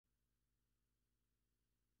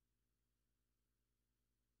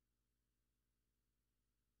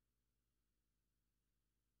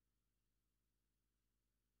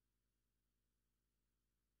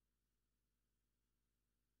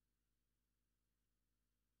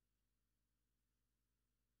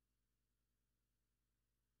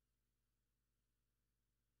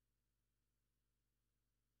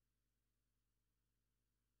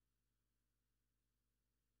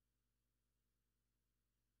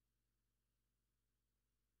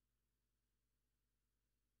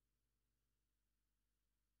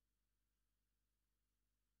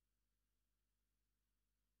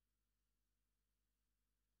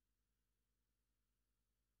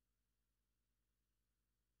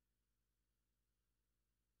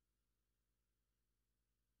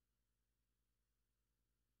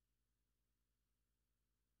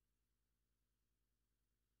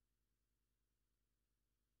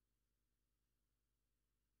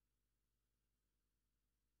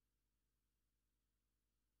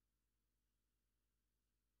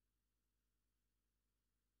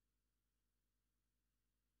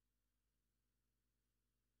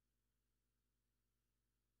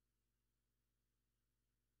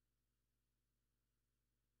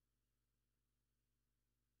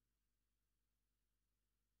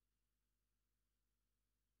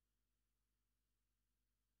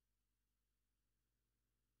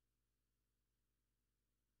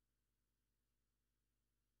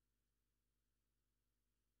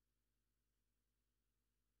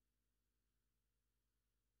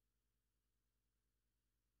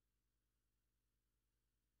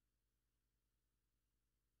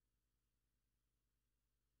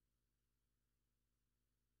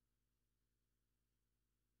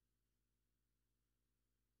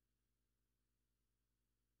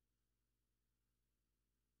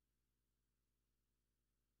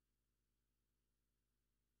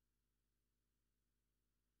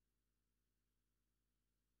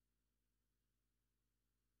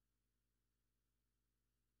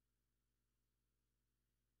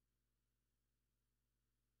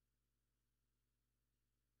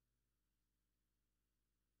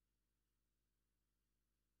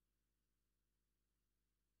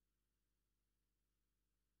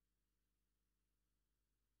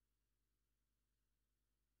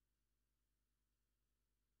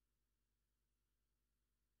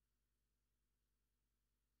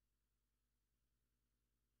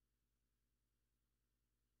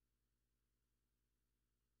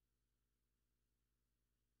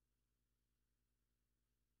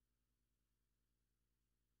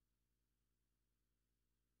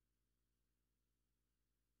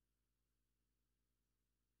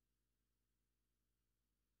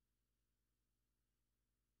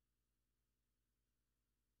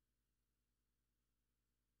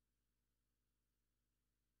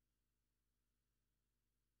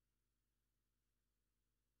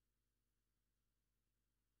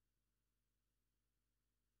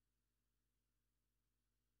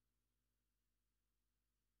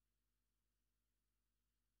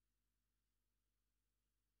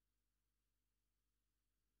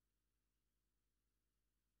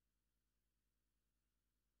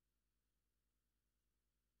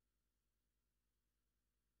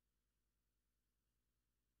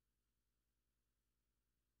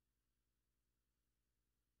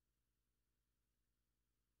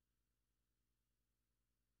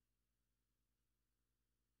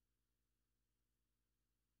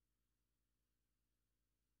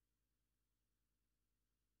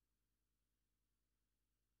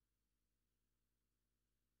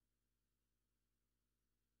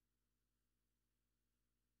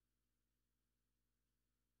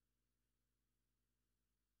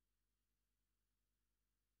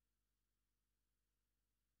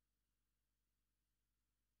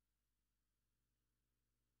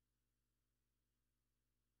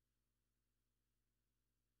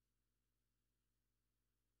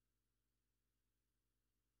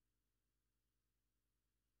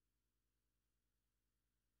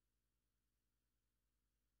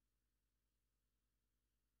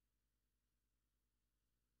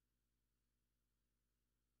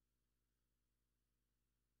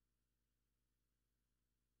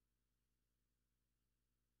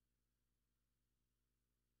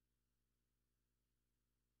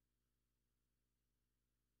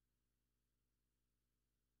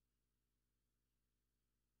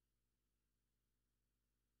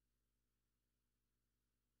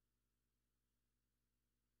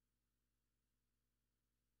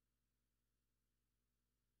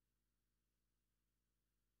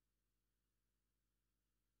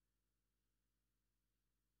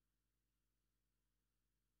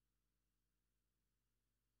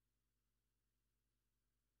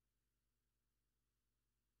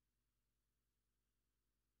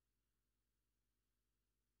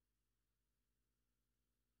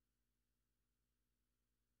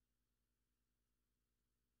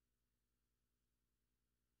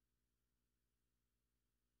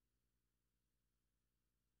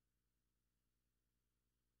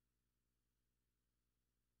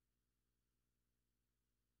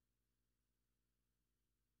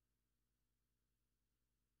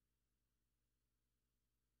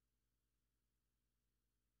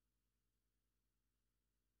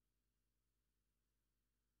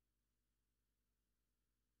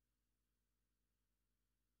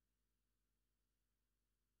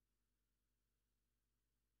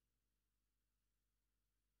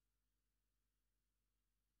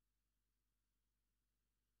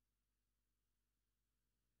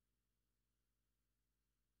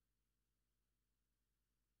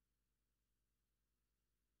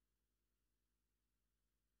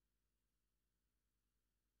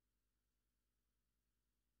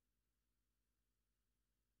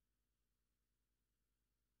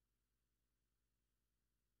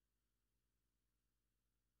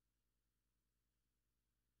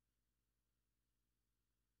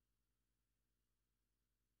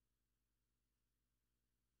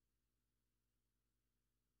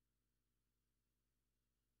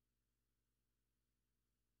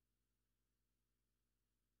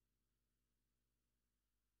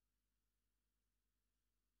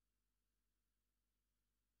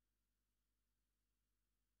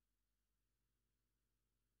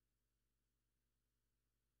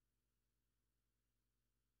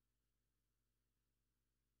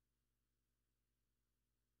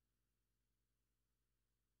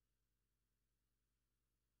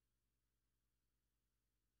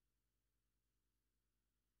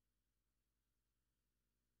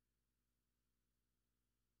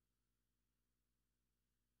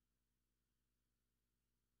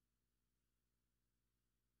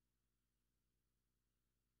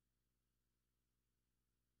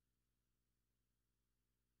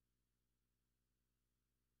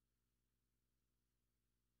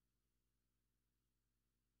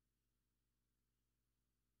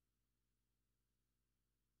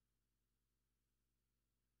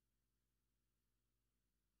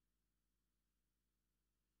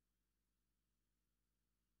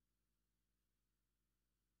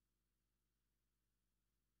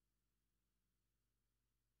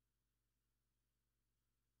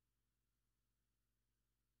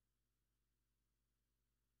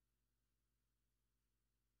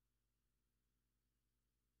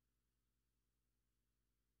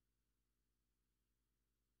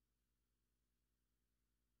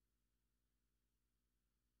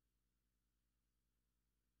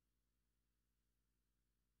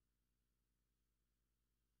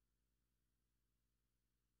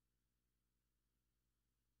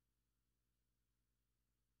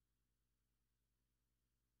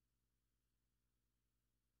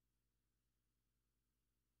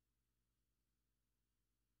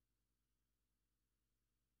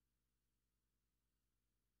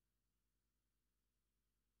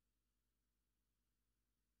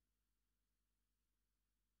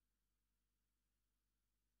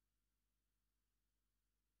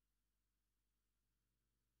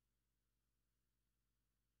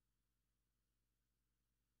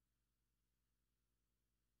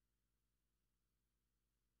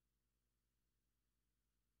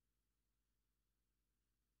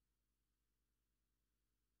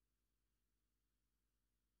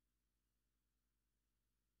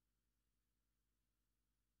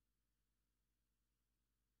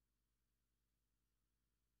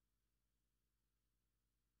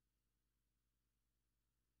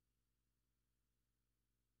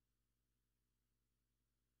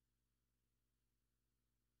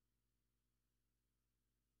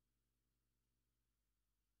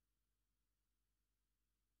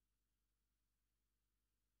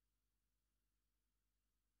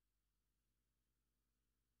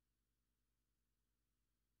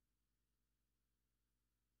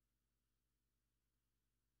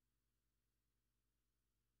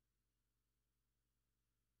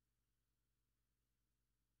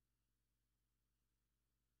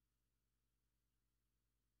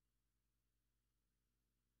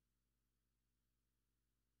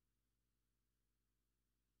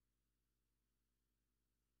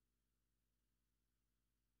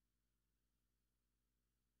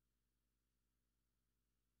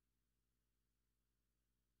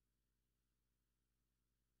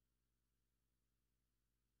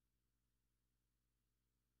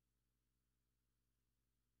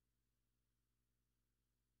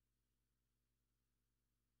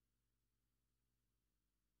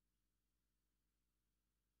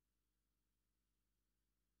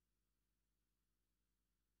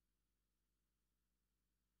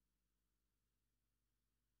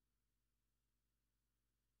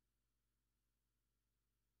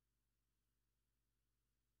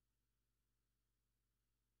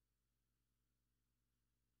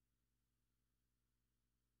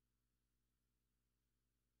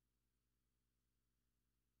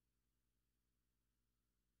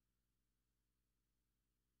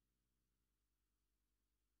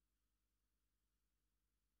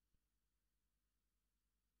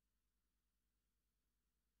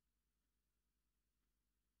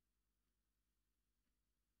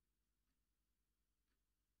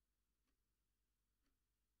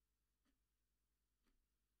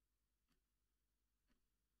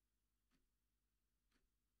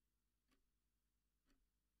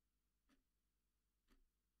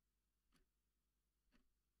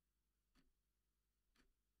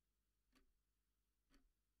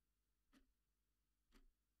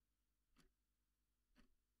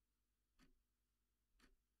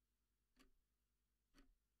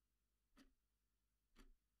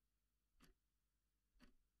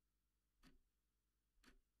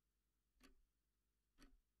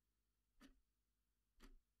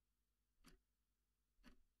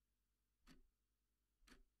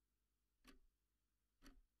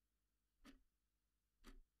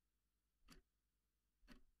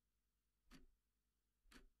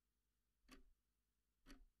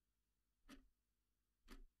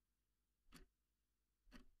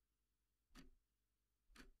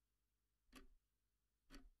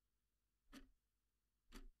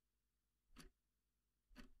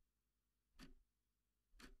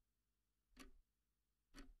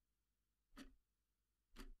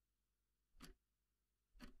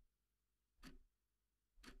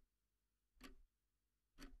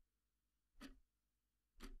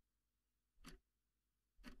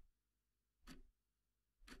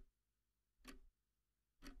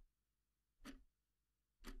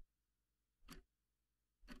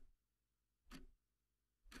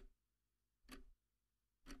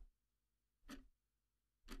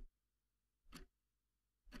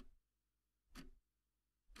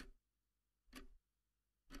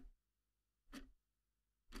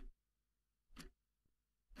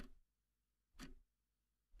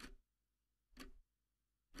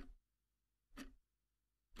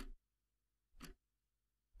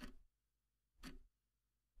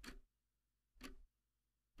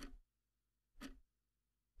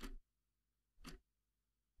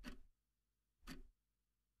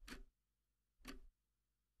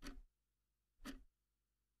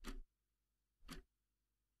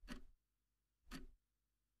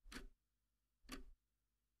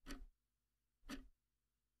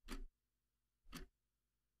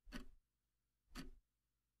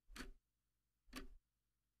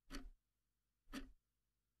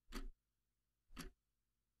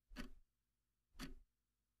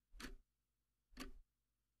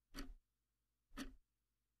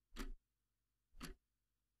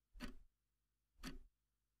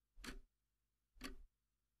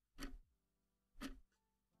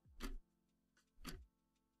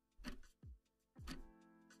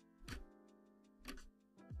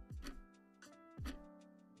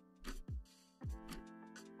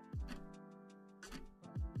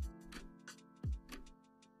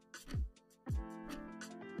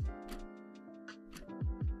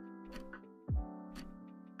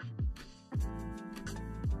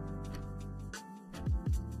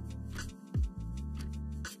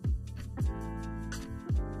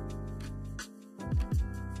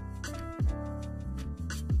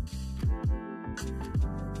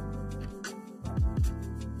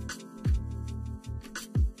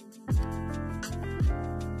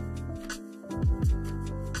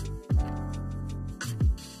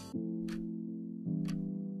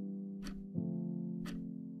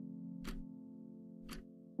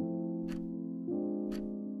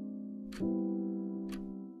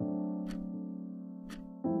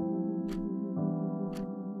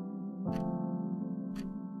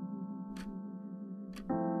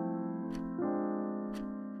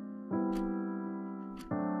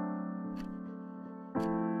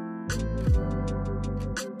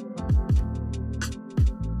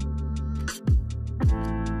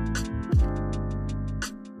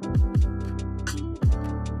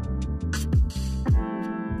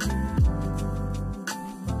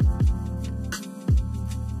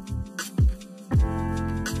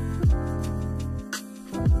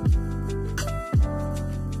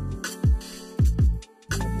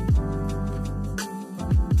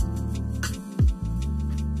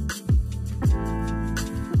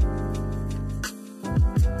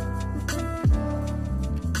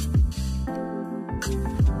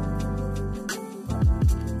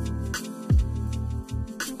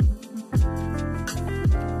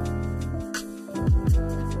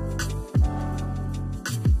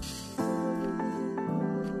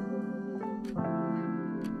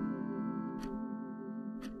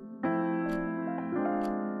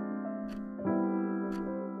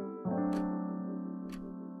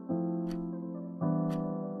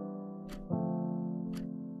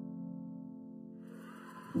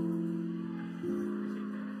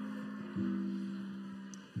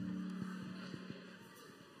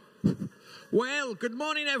Well, good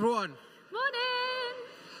morning, everyone. Morning.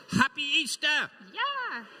 Happy Easter.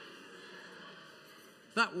 Yeah.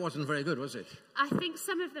 That wasn't very good, was it? I think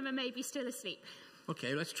some of them are maybe still asleep.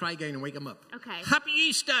 Okay, let's try again and wake them up. Okay. Happy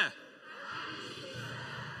Easter.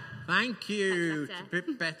 Thank you. That's It's a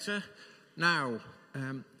bit better. Now,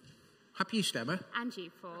 happy Easter, Emma. And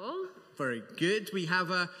you, Paul. Very good. We have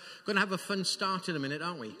going to have a fun start in a minute,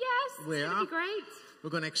 aren't we? Yes, it's We going to are. be great. We're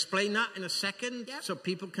going to explain that in a second, Yep. so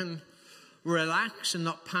people can relax and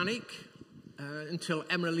not panic until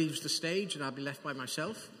Emma leaves the stage and I'll be left by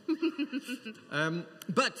myself.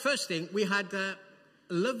 But first thing, we had a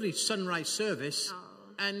lovely sunrise service,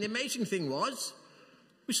 and the amazing thing was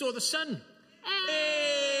we saw the sun.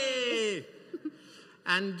 Hey!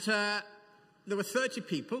 And there were 30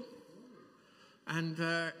 people, and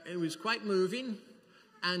it was quite moving.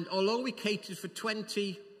 And although we catered for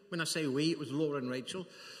 20, when I say we, it was Laura and Rachel,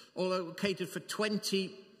 although we catered for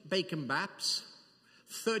 20 bacon baps,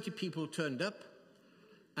 30 people turned up,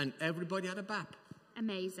 and everybody had a bap.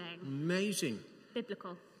 Amazing. Amazing.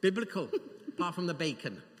 Biblical. Biblical, apart from the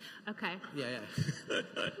bacon. Okay. Yeah.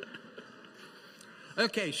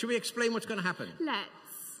 Okay, should we explain what's going to happen? Let's.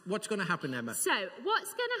 What's going to happen, Emma? So,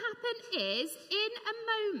 what's going to happen is, in a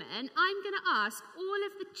moment, I'm going to ask all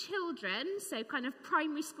of the children, so kind of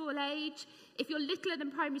primary school age, if you're littler than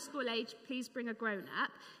primary school age, please bring a grown-up,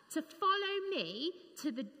 to follow me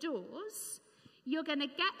to the doors. You're going to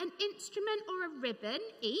get an instrument or a ribbon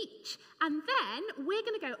each, and then we're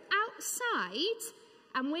going to go outside,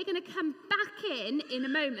 and we're going to come back in a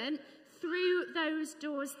moment, through those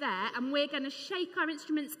doors there, and we're going to shake our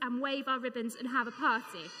instruments and wave our ribbons and have a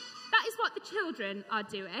party. That is what the children are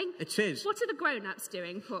doing. It is. What are the grown-ups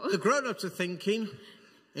doing, Paul? The grown-ups are thinking,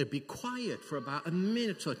 it'd be quiet for about a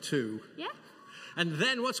minute or two. Yeah. And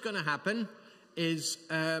then what's going to happen is,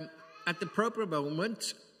 at the appropriate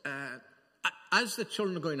moment, as the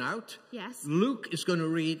children are going out, Yes. Luke is going to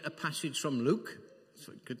read a passage from Luke.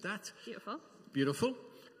 So good that. Beautiful. Beautiful.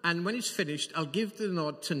 And when he's finished, I'll give the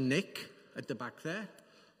nod to Nick at the back there,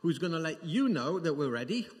 who's going to let you know that we're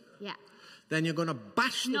ready. Yeah. Then you're going to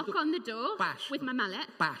bash Knock on the door bash with my mallet.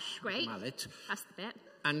 Bash Great. with the mallet. That's the bit.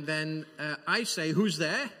 And then I say, who's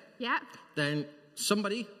there? Yeah. Then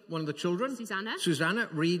somebody, one of the children, Susanna,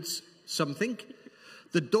 reads something.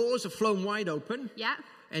 The doors are flown wide open. Yeah.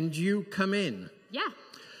 And you come in. Yeah.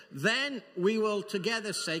 Then we will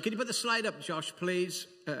together say, can you put the slide up, Josh, please,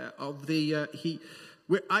 of the,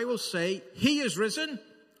 I will say, he is risen,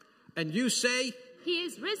 and you say, he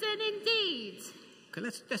is risen indeed. Okay,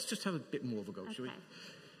 let's just have a bit more of a go, shall we? Okay.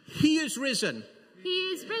 He is risen. He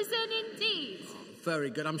is risen indeed. Very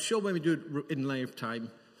good. I'm sure when we do it in live time,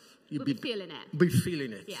 We'll be feeling it. Be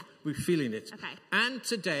feeling it. Yeah. We're feeling it. Okay. And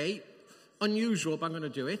today, unusual, but I'm going to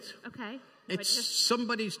do it. Okay. It's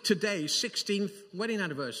somebody's today's 16th wedding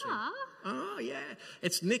anniversary. Aww. Oh, yeah.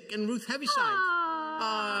 It's Nick and Ruth Heaviside.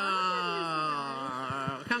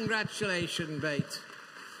 Aww. Congratulations, mate.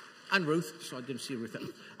 And Ruth. So I didn't see Ruth.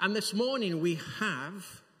 And this morning we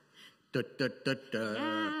have Yeah.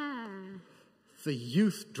 the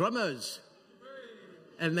youth drummers.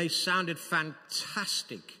 And they sounded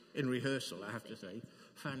fantastic in rehearsal, I have to say.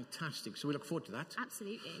 Fantastic. So we look forward to that.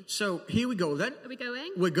 Absolutely. So here we go then. Are we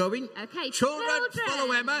going? We're going. Okay, Children,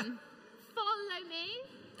 follow Emma. Follow me.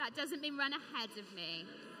 That doesn't mean run ahead of me.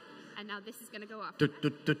 And now this is going to go off.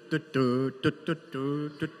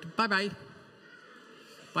 Bye-bye.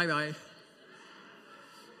 Bye-bye.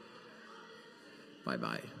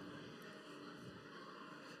 Bye-bye.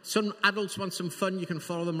 Some adults want some fun. You can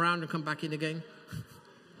follow them around and come back in again.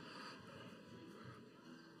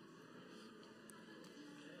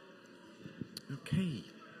 Okay.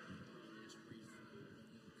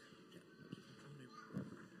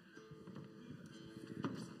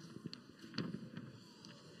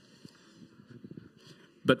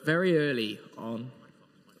 But very early on,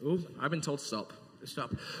 I've been told to stop.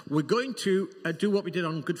 Stop. We're going to do what we did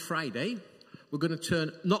on Good Friday. We're going to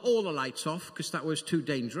turn not all the lights off because that was too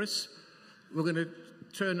dangerous. We're going to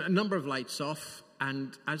turn a number of lights off,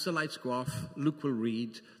 and as the lights go off, Luke will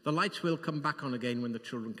read. The lights will come back on again when the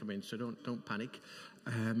children come in, so don't panic.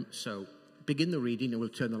 So begin the reading, and we'll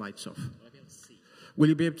turn the lights off. Will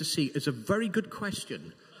you be able to see? It's a very good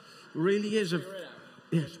question. Really is a.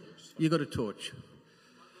 Yes, you got a torch.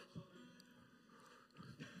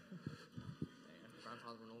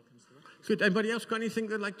 Good. Anybody else got anything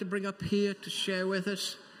they'd like to bring up here to share with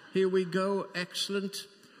us? Here we go. Excellent.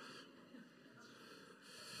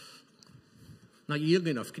 Now, you're young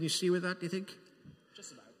enough. Can you see with that, do you think?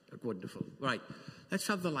 Just about. Wonderful. Right. Let's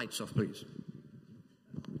have the lights off, please.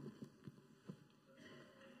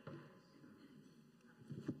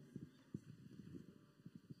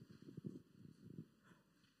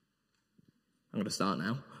 I'm going to start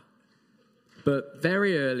now. But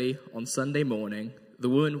very early on Sunday morning, the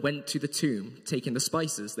woman went to the tomb, taking the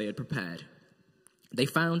spices they had prepared. They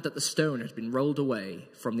found that the stone had been rolled away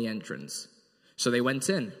from the entrance. So they went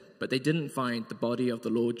in, but they didn't find the body of the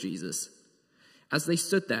Lord Jesus. As they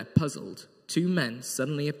stood there, puzzled, 2 men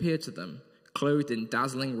suddenly appeared to them, clothed in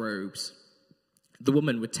dazzling robes. The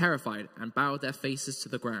women were terrified and bowed their faces to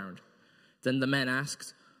the ground. Then the men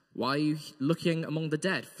asked, "Why are you looking among the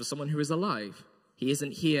dead for someone who is alive? He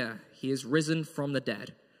isn't here. He is risen from the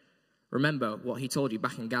dead. Remember what he told you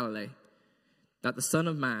back in Galilee, that the Son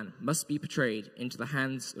of Man must be betrayed into the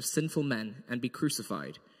hands of sinful men and be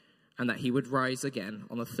crucified, and that he would rise again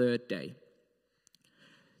on the 3rd day."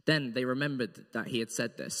 Then they remembered that he had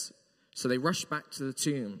said this. So they rushed back to the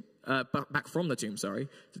tomb, back from the tomb, to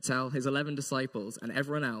tell his 11 disciples and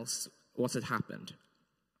everyone else what had happened.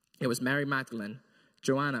 It was Mary Magdalene,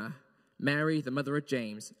 Joanna, Mary, the mother of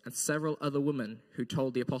James, and several other women who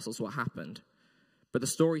told the apostles what happened. But the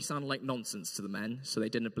story sounded like nonsense to the men, so they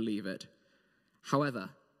didn't believe it.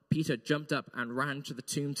 However, Peter jumped up and ran to the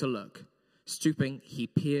tomb to look. Stooping, he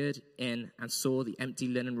peered in and saw the empty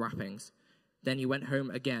linen wrappings. Then he went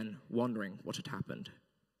home again, wondering what had happened.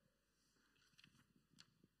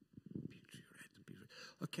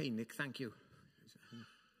 Okay, Nick, thank you.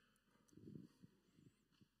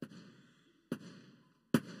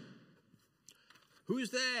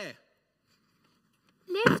 Who's there?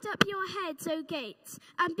 Lift up your heads, O gates,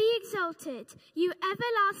 and be exalted, you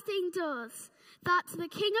everlasting doors, that the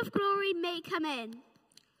King of glory may come in.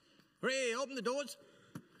 Hooray, open the doors.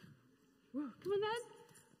 Come on then.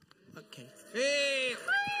 Okay. Hey!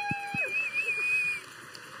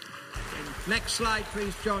 Next slide,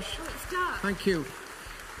 please, Josh. Oh, it's dark. Thank you.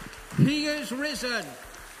 He is risen.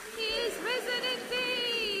 He is risen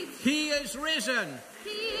indeed. He is risen. He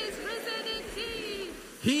is risen indeed.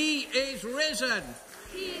 He is risen.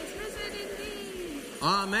 He is risen indeed.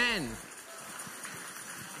 Amen.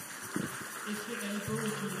 If you're able,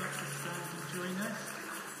 would you like to stand and join us?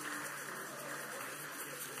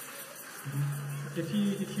 If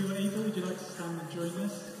you're able, would you like to stand and join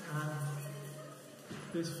us?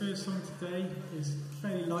 This first song today is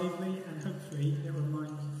very lively, and hopefully it will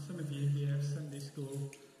remind some of you here of Sunday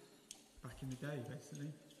school back in the day,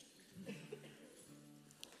 basically.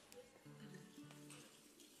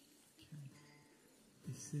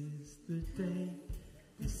 Okay.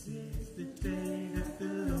 This is the day that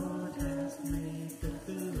the Lord has made, that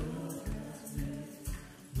the Lord has made.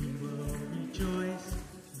 We will rejoice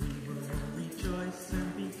and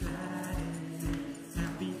be glad in it,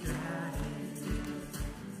 and be glad in it.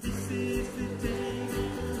 This is the day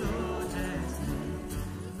that the Lord has made.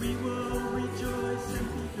 We will rejoice and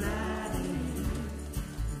be glad in it.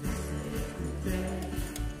 This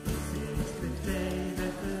is the day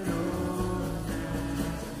that the Lord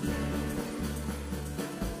has made.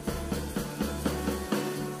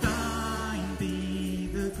 Thine be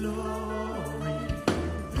the glory,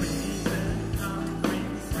 praise and come, bring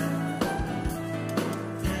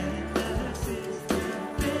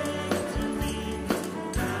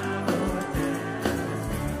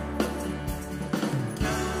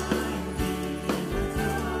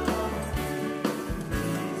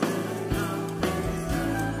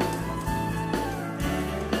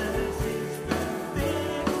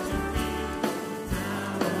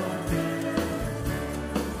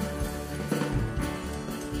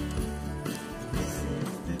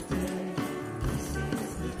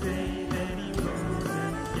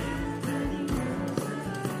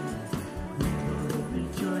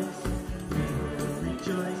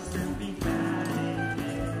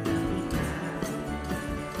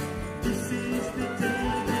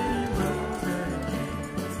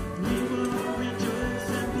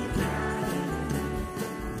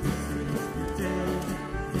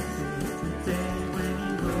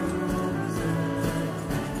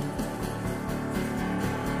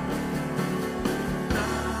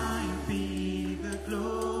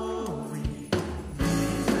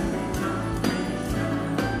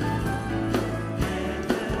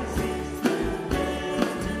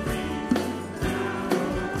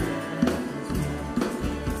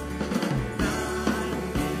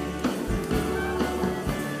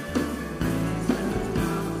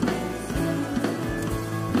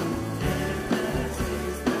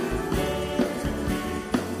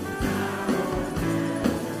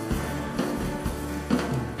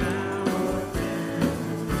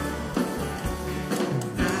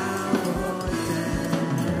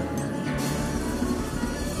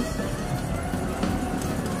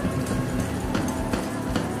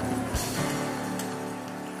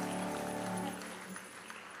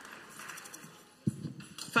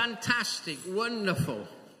Fantastic. Wonderful.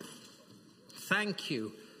 Thank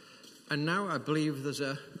you. And now I believe there's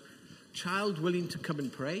a child willing to come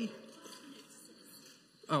and pray.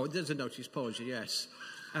 Oh, there's a notice, Paul's, yes.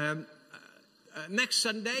 Next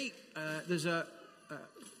Sunday, there's a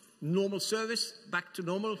normal service, back to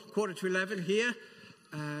normal, 11:15 here,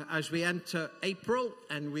 as we enter April,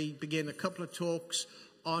 and we begin a couple of talks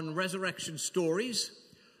on resurrection stories.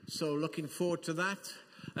 So looking forward to that.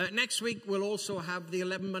 Next week, we'll also have the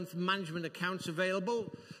 11-month management accounts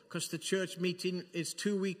available, because the church meeting is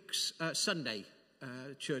 2 weeks Sunday,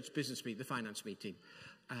 church business meeting, the finance meeting.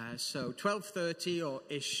 So 12:30 or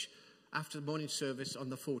ish after the morning service on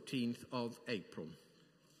the 14th of April.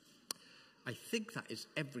 I think that is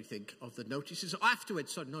everything of the notices.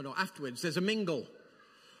 Afterwards, afterwards, there's a mingle.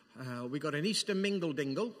 We got an Easter mingle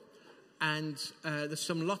dingle, and there's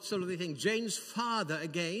lots of other things. Jane's father,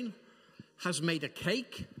 again, has made a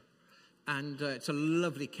cake, and it's a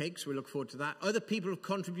lovely cake, so we look forward to that. Other people have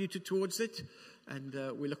contributed towards it, and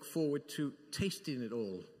we look forward to tasting it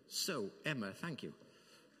all. So, Emma, thank you.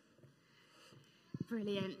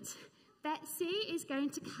 Brilliant. Betsy is going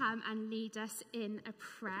to come and lead us in a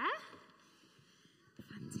prayer.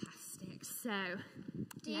 Fantastic. So,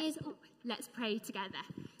 let's pray together.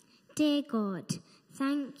 Dear God,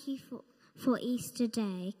 thank you for Easter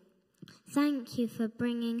Day. Thank you for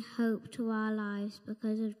bringing hope to our lives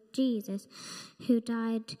because of Jesus, who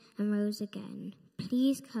died and rose again.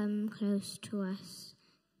 Please come close to us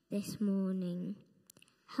this morning.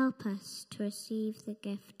 Help us to receive the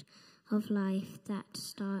gift of life that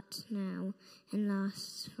starts now and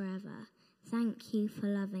lasts forever. Thank you for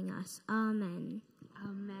loving us. Amen.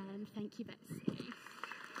 Amen. Thank you, Betsy.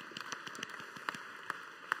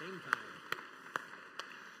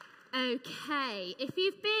 Okay, if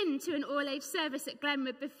you've been to an all-age service at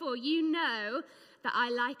Glenwood before, you know that I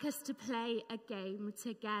like us to play a game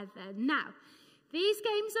together. Now, these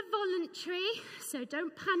games are voluntary, so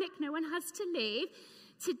don't panic, no one has to leave.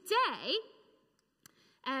 Today,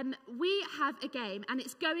 we have a game, and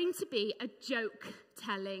it's going to be a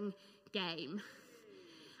joke-telling game.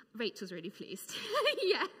 Rachel's really pleased.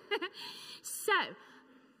 Yeah. So,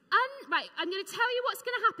 right, I'm going to tell you what's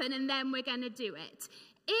going to happen, and then we're going to do it.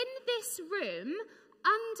 In this room,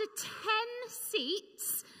 under 10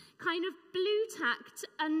 seats, kind of blue-tacked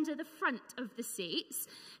under the front of the seats,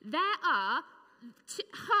 there are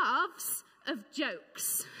halves of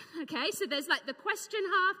jokes. Okay, so there's like the question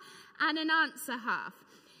half and an answer half.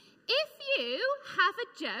 If you have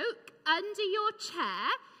a joke under your chair,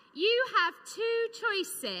 you have two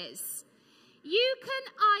choices. You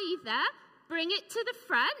can either bring it to the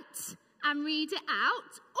front and read it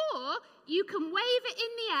out, or you can wave it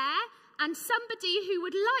in the air and somebody who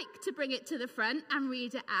would like to bring it to the front and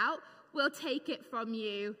read it out will take it from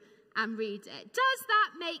you and read it. Does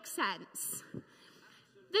that make sense?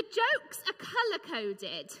 The jokes are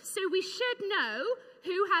colour-coded, so we should know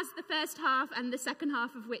who has the first half and the second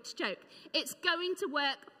half of which joke. It's going to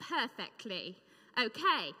work perfectly.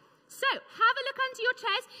 Okay, so have a look under your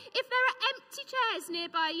chairs. If there are empty chairs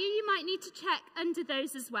nearby you, you might need to check under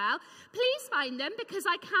those as well. Please find them, because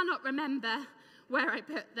I cannot remember where I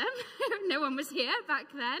put them. No one was here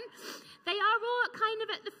back then. They are all kind of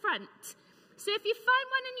at the front. So if you find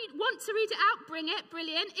one and you want to read it out, bring it,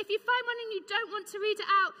 brilliant. If you find one and you don't want to read it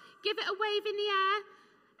out, give it a wave in the air,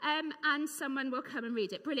 and someone will come and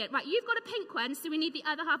read it. Brilliant. Right, you've got a pink one, so we need the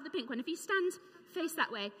other half of the pink one. If you stand face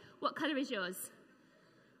that way, what colour is yours?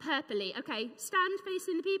 Purpley. Okay, stand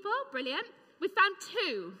facing the people. Brilliant. We found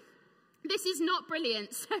two. This is not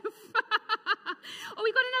brilliant so far. Oh,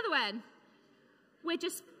 we've got another one. We're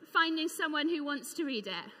just finding someone who wants to read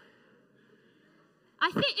it. I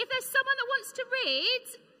think if there's someone that wants to read,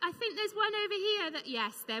 I think there's one over here that,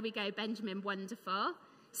 yes, there we go, Benjamin, wonderful.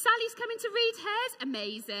 Sally's coming to read hers,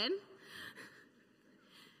 amazing.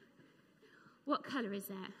 What colour is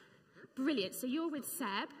it? Brilliant, so you're with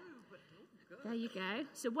Seb. There you go.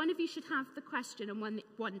 So one of you should have the question and one,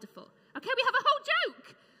 wonderful. Okay, we have a whole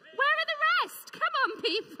joke. Where are the rest? Come on,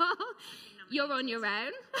 people. You're on your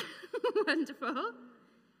own. Wonderful.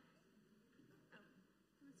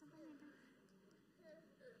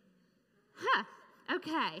 Huh,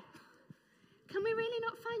 okay. Can we really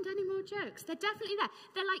not find any more jokes? They're definitely there.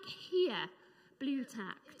 They're like here, blue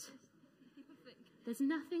tacked. There's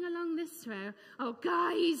nothing along this row. Oh,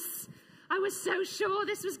 guys, I was so sure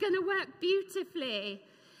this was going to work beautifully.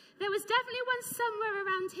 There was definitely one somewhere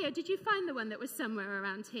around here. Did you find the one that was somewhere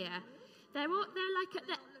around here? They're like at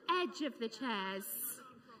the edge of the chairs.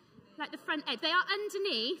 Like the front edge. They are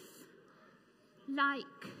underneath,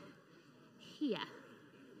 like here.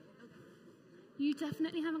 You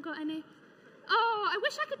definitely haven't got any? Oh, I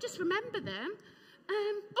wish I could just remember them.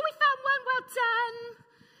 Oh, we found one. Well done.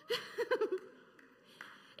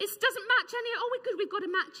 It doesn't match any. Oh, we've got a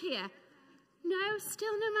match here. No,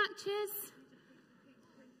 still no matches.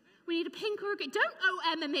 We need a pink or a green. Don't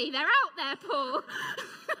Em and me. They're out there, Paul.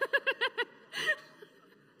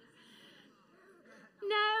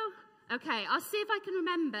 No. Okay, I'll see if I can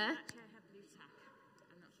remember.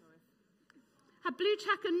 Had blue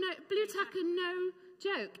tack and no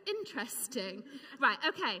joke. Interesting. Right,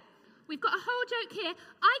 okay. We've got a whole joke here.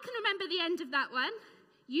 I can remember the end of that one.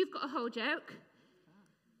 You've got a whole joke.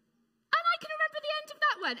 And I can remember the end of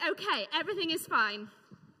that one. Okay, everything is fine.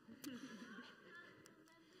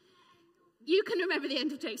 You can remember the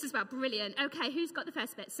end of jokes as well. Brilliant. Okay, who's got the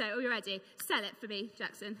first bit? So, are you ready? Sell it for me,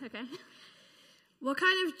 Jackson. Okay. What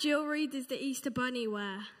kind of jewellery does the Easter Bunny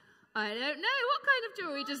wear? I don't know. What kind of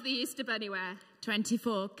jewellery does the Easter Bunny wear?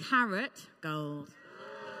 24 karat gold.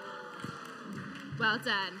 Well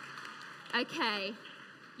done. Okay.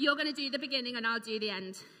 You're going to do the beginning and I'll do the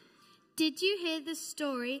end. Did you hear the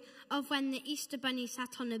story of when the Easter Bunny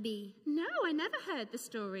sat on a bee? No, I never heard the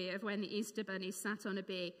story of when the Easter Bunny sat on a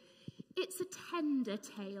bee. It's a tender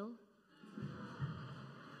tale.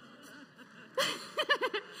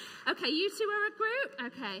 Okay, you two are a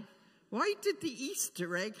group? Okay. Why did the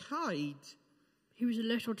Easter egg hide? He was a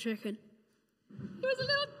little chicken. He was a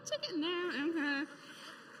little chicken. No,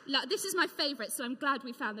 Look, this is my favourite, so I'm glad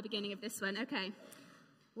we found the beginning of this one. Okay.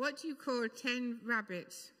 What do you call 10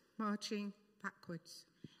 rabbits marching backwards?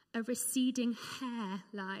 A receding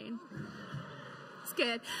hairline. It's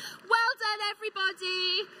good. Well done,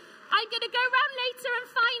 everybody. I'm going to go round later and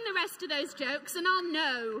find the rest of those jokes, and I'll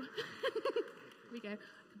know. Here we go.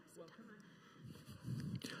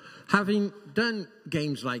 Having done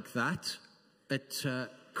games like that at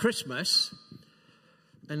Christmas,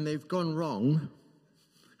 and they've gone wrong,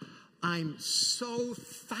 I'm so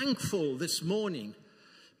thankful this morning.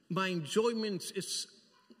 My enjoyment is,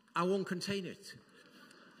 I won't contain it,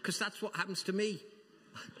 because that's what happens to me.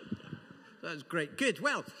 That's great. Good.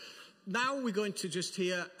 Well, now we're going to just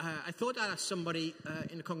hear, I thought I'd ask somebody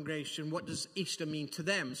in the congregation, what does Easter mean to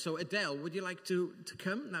them? So Adele, would you like to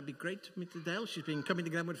come? That'd be great to meet Adele. She's been coming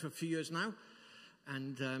to Glenwood for a few years now.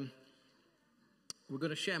 And we're going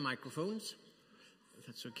to share microphones, if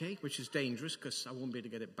that's okay, which is dangerous because I won't be able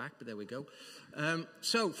to get it back, but there we go.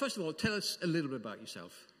 So first of all, tell us a little bit about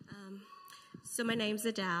yourself. So my name's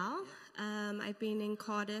Adele. I've been in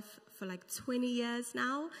Cardiff for like 20 years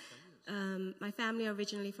now. My family are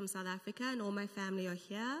originally from South Africa, and all my family are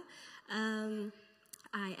here.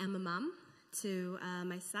 I am a mum to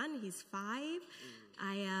my son. He's 5.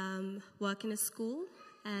 I work in a school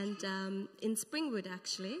and in Springwood,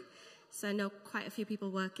 actually. So I know quite a few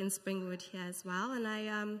people work in Springwood here as well. And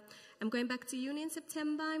I'm going back to uni in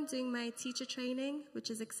September. I'm doing my teacher training, which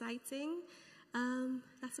is exciting.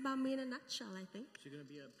 That's about me in a nutshell, I think. So you're going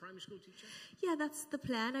to be a primary school teacher? Yeah, that's the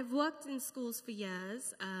plan. I've worked in schools for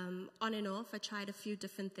years, on and off. I tried a few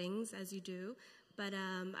different things, as you do. But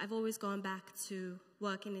I've always gone back to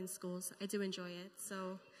working in schools. I do enjoy it.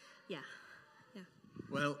 So, yeah.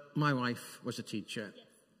 Well, my wife was a teacher. Yes.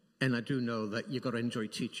 And I do know that you've got to enjoy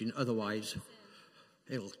teaching. Otherwise,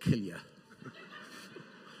 it'll kill you.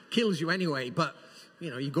 Kills you anyway, but... You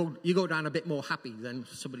know, you go down a bit more happy than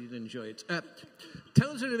somebody that enjoy it. Tell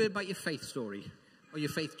us a little bit about your faith story, or your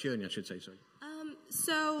faith journey, I should say, sorry.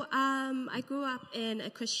 I grew up in a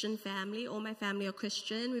Christian family. All my family are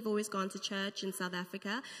Christian. We've always gone to church in South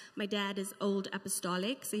Africa. My dad is old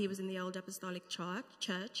apostolic, so he was in the old apostolic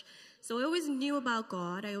church. So I always knew about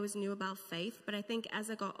God. I always knew about faith. But I think as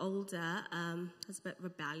I got older, I was a bit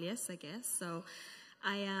rebellious, I guess. So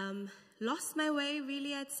I lost my way,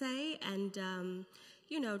 really, I'd say, and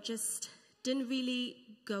just didn't really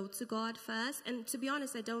go to God first. And to be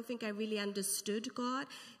honest, I don't think I really understood God.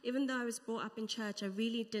 Even though I was brought up in church, I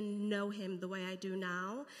really didn't know him the way I do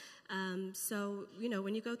now.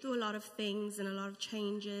 When you go through a lot of things and a lot of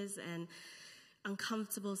changes and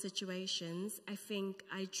uncomfortable situations, I think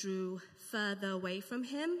I drew further away from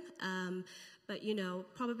him. But,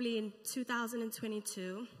 probably in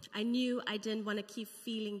 2022, I knew I didn't want to keep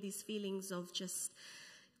feeling these feelings of just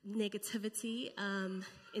negativity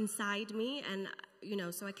inside me. And,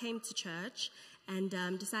 so I came to church and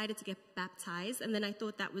decided to get baptized. And then I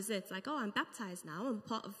thought that was it. It's like, oh, I'm baptized now. I'm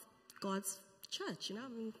part of God's church,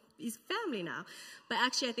 I'm his family now. But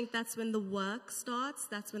actually, I think that's when the work starts.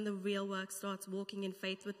 That's when the real work starts, walking in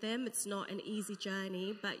faith with him. It's not an easy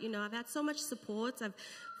journey. But, I've had so much support. I've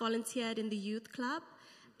volunteered in the youth club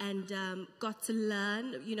and got to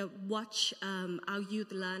learn, watch our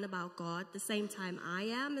youth learn about God. At the same time I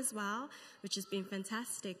am as well, which has been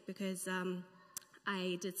fantastic because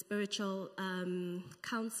I did spiritual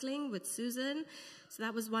counseling with Susan. So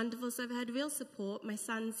that was wonderful. So I've had real support. My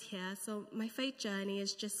son's here. So my faith journey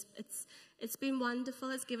is just, it's been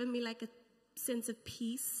wonderful. It's given me like a sense of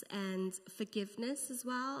peace and forgiveness as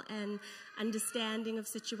well, and understanding of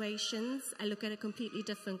situations. I look at it completely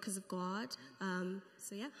different because of God.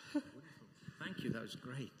 So yeah. Thank you, that was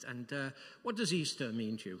great. And what does Easter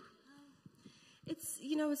mean to you? It's,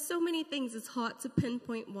 it's so many things. It's hard to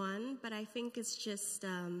pinpoint one, but I think it's just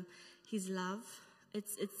his love.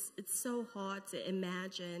 It's so hard to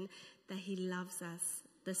imagine that he loves us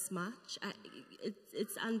this much.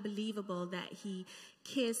 It's unbelievable that he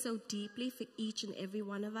cares so deeply for each and every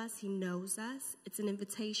one of us. He knows us. It's an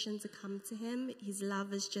invitation to come to him. His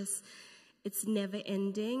love is just, it's never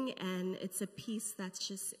ending, and it's a peace that's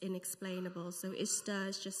just inexplainable. So Easter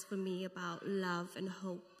is just for me about love and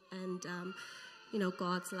hope and,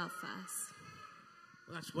 God's love for us.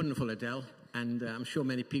 Well, that's wonderful, Adele, and I'm sure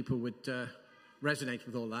many people would resonate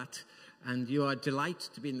with all that. And you are a delight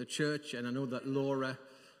to be in the church, and I know that Laura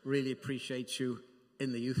really appreciates you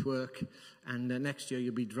in the youth work, and next year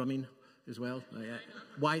you'll be drumming as well. Yeah.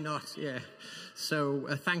 Why not? Yeah. So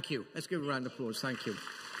thank you. Let's give a round of applause. Thank you.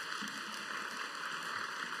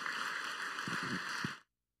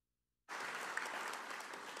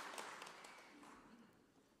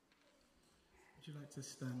 Would you like to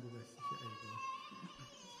stand with us if you're able?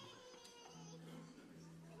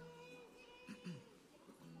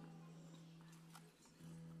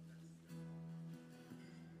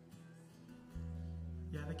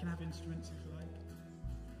 Yeah, they can have instruments if you like.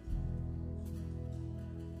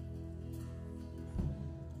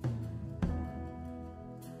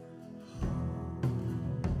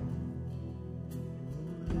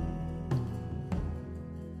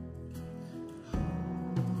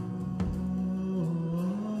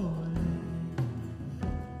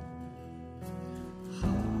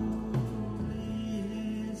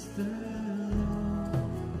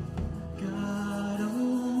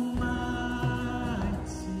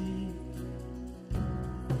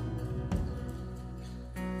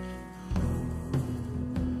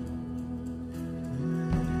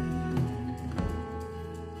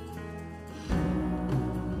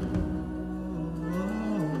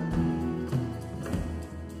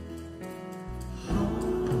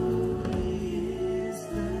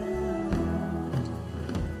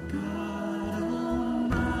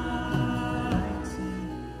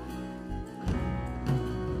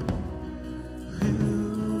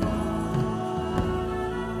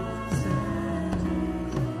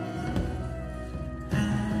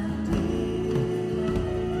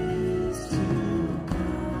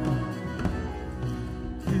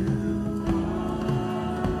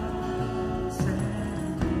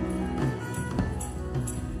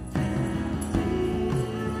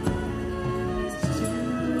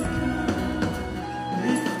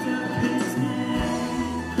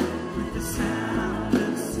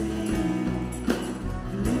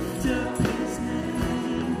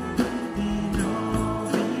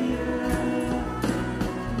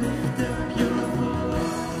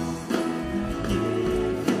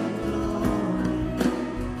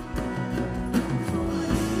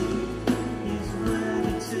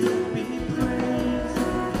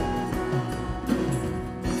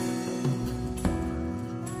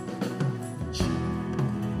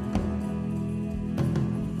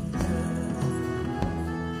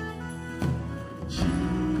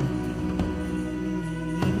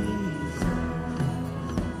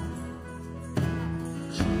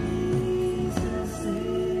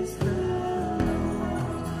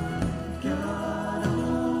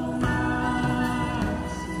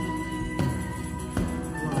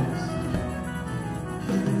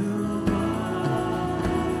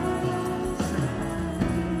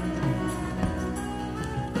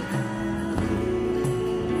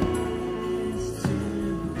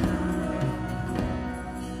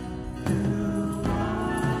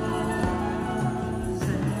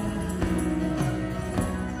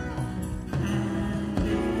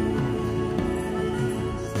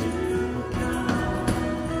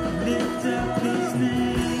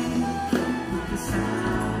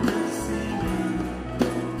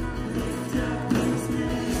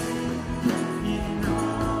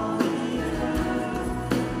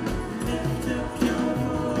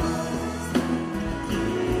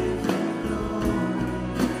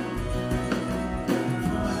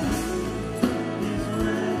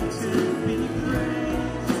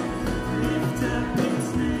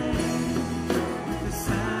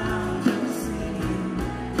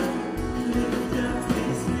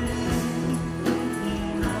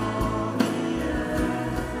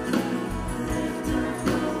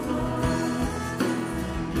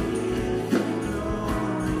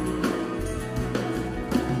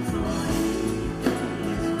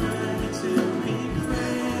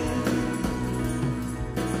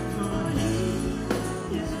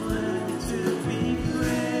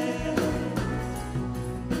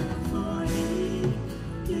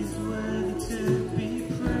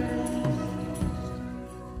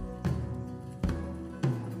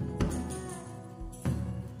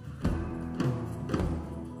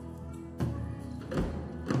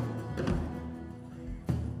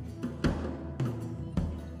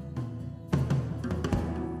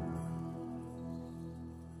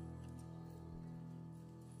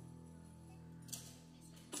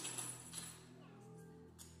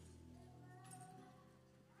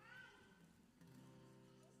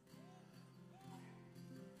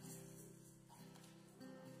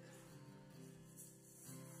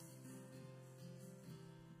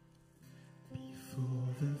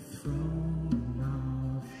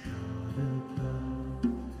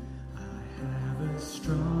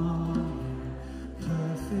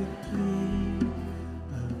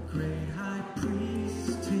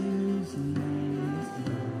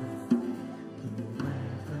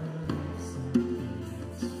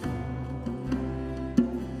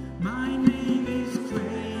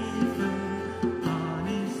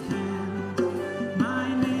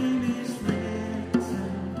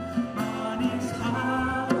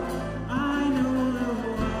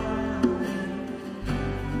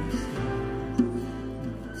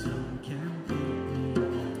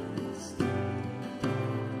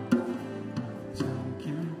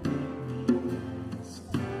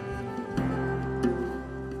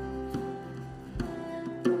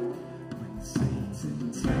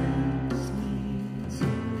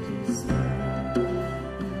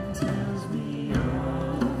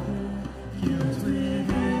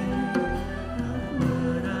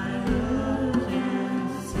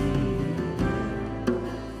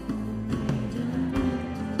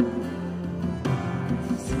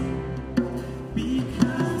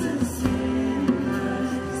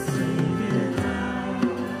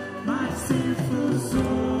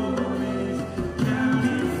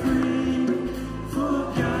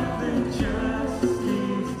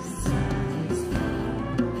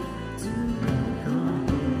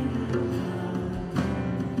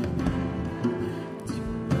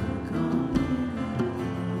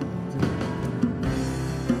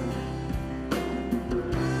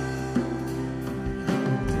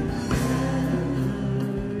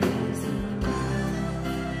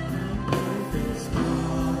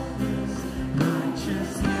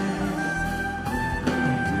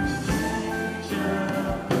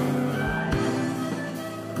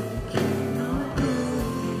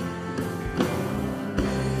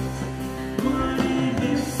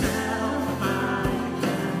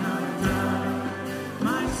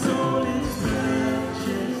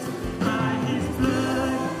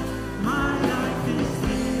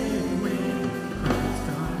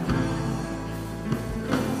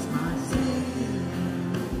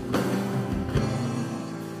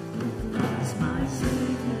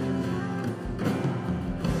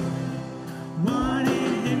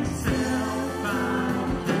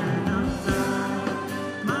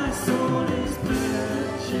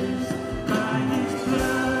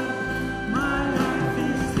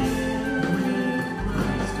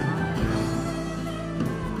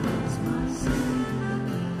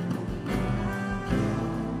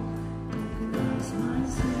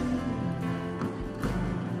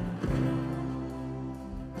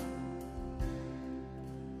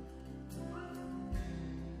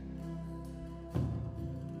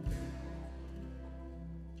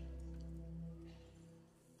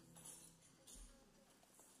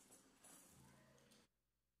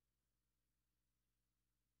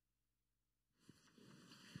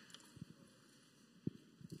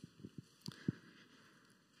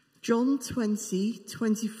 John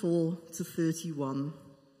 20:24 to 31.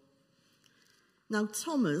 Now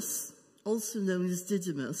Thomas, also known as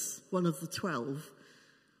Didymus, one of the 12,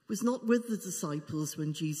 was not with the disciples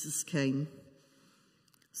when Jesus came.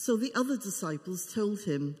 So the other disciples told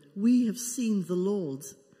him, "We have seen the Lord."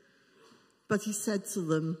 But he said to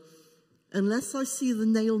them, "Unless I see the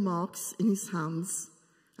nail marks in his hands,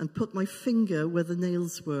 and put my finger where the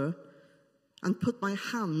nails were, and put my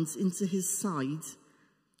hand into his side,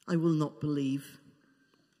 I will not believe."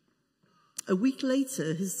 A week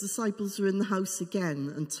later, his disciples were in the house again,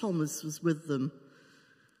 and Thomas was with them.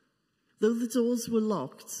 Though the doors were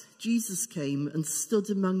locked, Jesus came and stood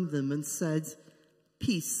among them and said,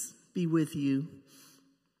 "Peace be with you."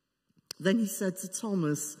 Then he said to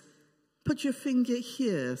Thomas, "Put your finger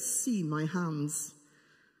here, see my hands.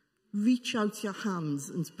 Reach out your hand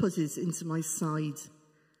and put it into my side.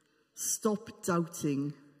 Stop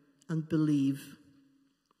doubting and believe."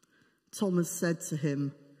 Thomas said to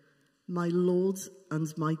him, "My Lord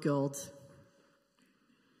and my God."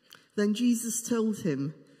 Then Jesus told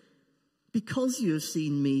him, "Because you have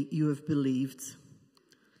seen me, you have believed.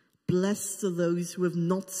 Blessed are those who have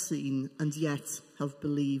not seen and yet have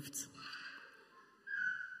believed."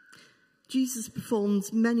 Jesus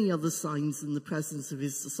performed many other signs in the presence of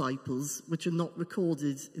his disciples, which are not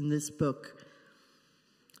recorded in this book.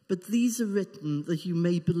 But these are written that you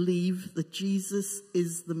may believe that Jesus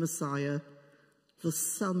is the Messiah, the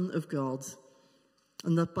Son of God,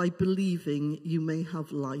 and that by believing you may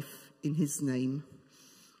have life in his name.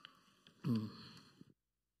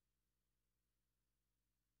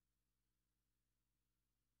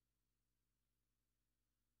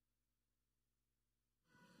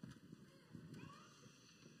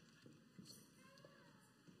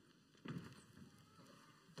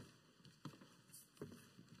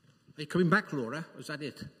 Are you coming back, Laura? Is that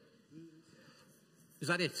it? Is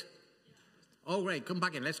that it? Oh, right, come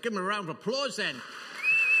back in. Let's give him a round of applause then.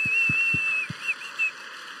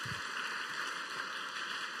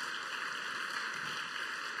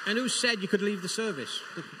 And who said you could leave the service?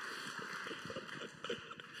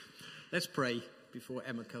 Let's pray before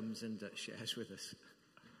Emma comes and shares with us.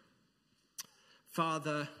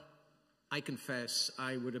 Father, I confess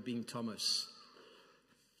I would have been Thomas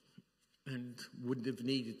and wouldn't have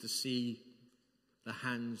needed to see the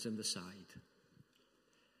hands and the side.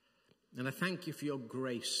 And I thank you for your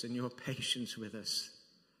grace and your patience with us.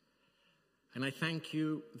 And I thank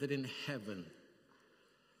you that in heaven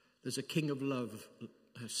there's a King of love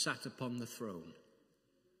sat upon the throne.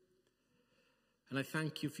 And I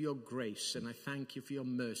thank you for your grace, and I thank you for your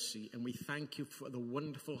mercy, and we thank you for the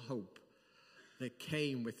wonderful hope that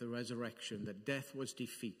came with the resurrection, that death was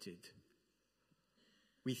defeated.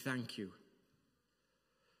 We thank you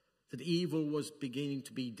that evil was beginning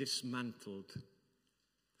to be dismantled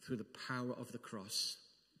through the power of the cross.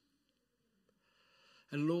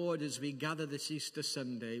 And Lord, as we gather this Easter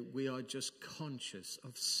Sunday, we are just conscious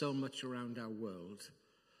of so much around our world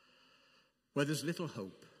where there's little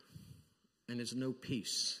hope and there's no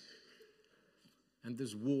peace, and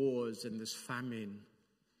there's wars and there's famine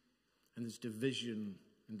and there's division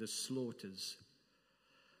and there's slaughters.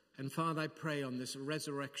 And Father, I pray on this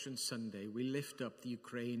Resurrection Sunday, we lift up the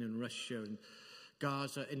Ukraine and Russia and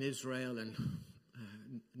Gaza and Israel and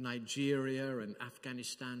Nigeria and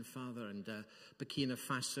Afghanistan, Father, and Burkina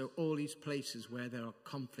Faso, all these places where there are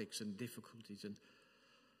conflicts and difficulties. And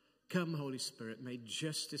come, Holy Spirit, may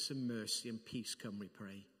justice and mercy and peace come, we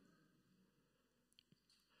pray.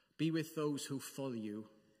 Be with those who follow you,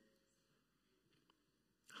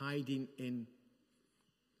 hiding in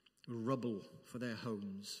rubble for their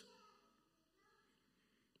homes.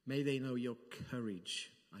 May they know your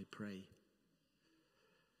courage, I pray.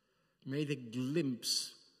 May they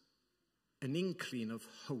glimpse an inkling of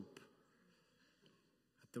hope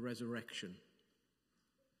at the resurrection.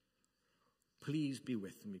 Please be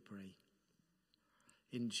with them, we pray.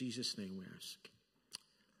 In Jesus' name we ask.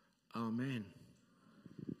 Amen.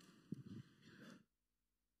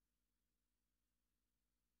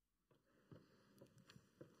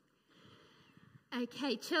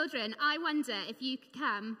 Okay, children, I wonder if you could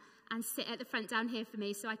come and sit at the front down here for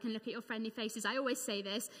me so I can look at your friendly faces. I always say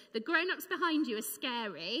this, the grown-ups behind you are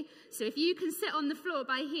scary, so if you can sit on the floor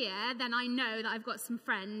by here, then I know that I've got some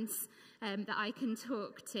friends that I can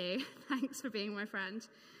talk to. Thanks for being my friend.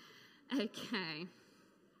 Okay.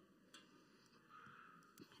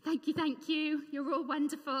 Thank you. You're all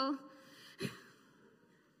wonderful.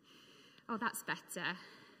 Oh, that's better.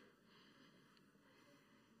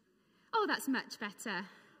 Oh, that's much better.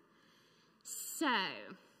 So,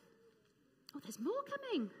 oh, there's more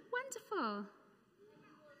coming. Wonderful.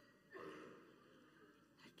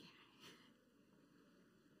 Okay.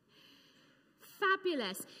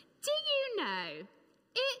 Fabulous. Do you know,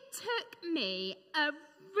 it took me a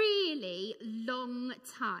really long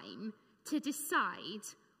time to decide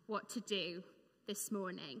what to do this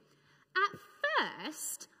morning. At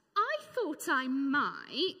first, I thought I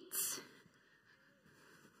might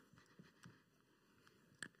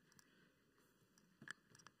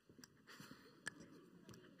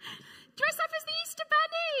dress up as the Easter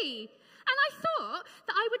Bunny. And I thought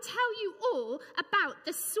that I would tell you all about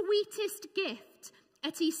the sweetest gift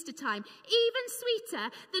at Easter time, even sweeter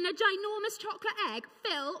than a ginormous chocolate egg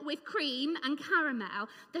filled with cream and caramel.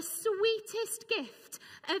 The sweetest gift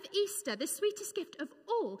of Easter, the sweetest gift of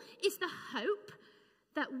all, is the hope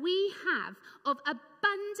that we have of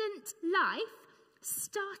abundant life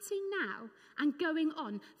starting now and going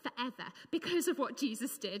on forever because of what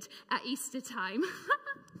Jesus did at Easter time.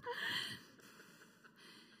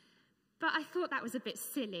 But I thought that was a bit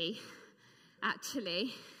silly,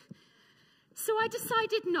 actually. So I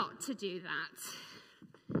decided not to do that.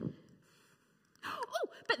 Oh,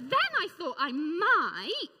 but then I thought I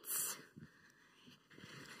might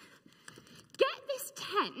get this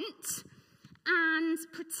tent and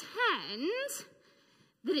pretend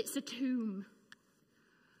that it's a tomb.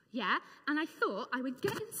 Yeah, and I thought I would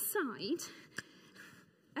get inside,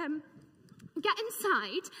 and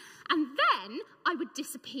then I would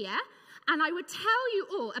disappear, and I would tell you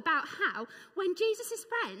all about how when Jesus'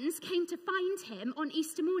 friends came to find him on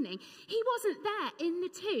Easter morning, he wasn't there in the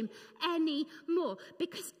tomb anymore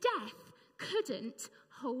because death couldn't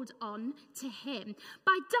hold on to him.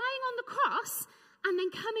 By dying on the cross and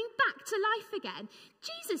then coming back to life again,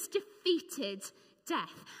 Jesus defeated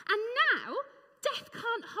death. And now death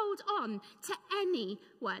can't hold on to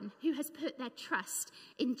anyone who has put their trust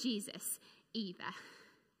in Jesus either.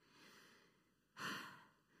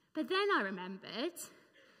 But then I remembered,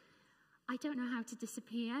 I don't know how to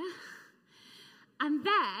disappear. And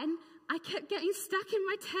then I kept getting stuck in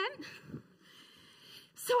my tent.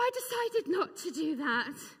 So I decided not to do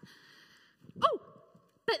that. Oh,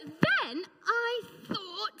 but then I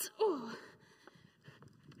thought,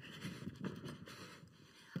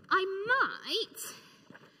 I might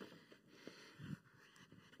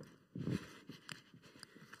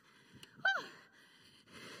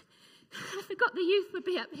I forgot the youth would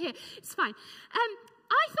be up here. It's fine.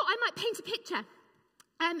 I thought I might paint a picture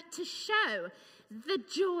to show the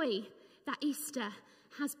joy that Easter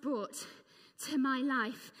has brought to my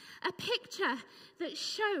life. A picture that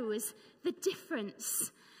shows the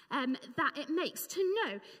difference that it makes to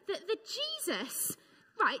know that the Jesus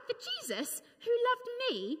who loved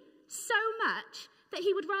me so much that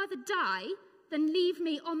he would rather die than leave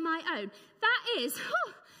me on my own. That is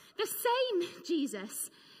the same Jesus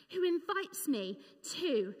who invites me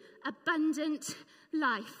to abundant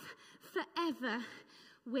life forever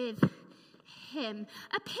with him.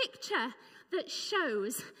 A picture that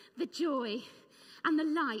shows the joy and the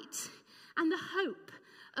light and the hope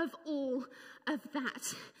of all of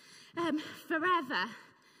that forever.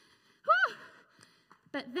 Whew.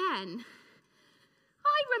 But then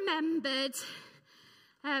I remembered,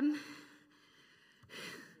 oh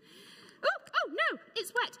no,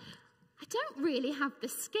 it's wet. I don't really have the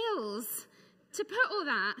skills to put all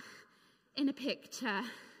that in a picture.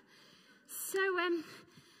 So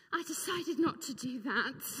I decided not to do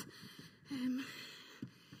that.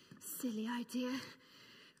 Silly idea,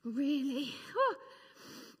 really. Oh.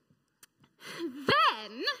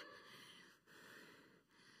 Then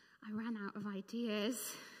I ran out of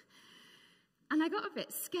ideas. And I got a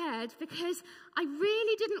bit scared because I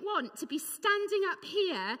really didn't want to be standing up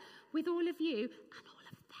here with all of you and all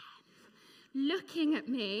of them looking at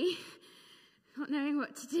me, not knowing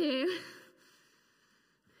what to do.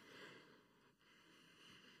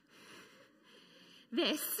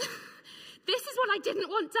 This is what I didn't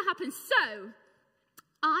want to happen. So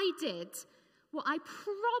I did what I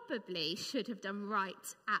probably should have done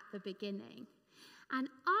right at the beginning. And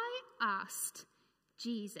I asked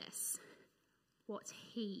Jesus what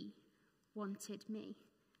he wanted me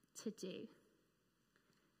to do.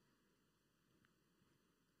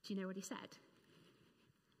 Do you know what he said?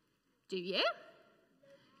 Do you?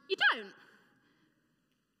 You don't?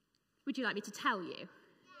 Would you like me to tell you?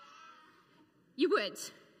 You would?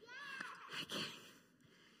 Okay.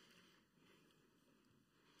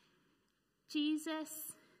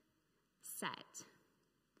 Jesus said,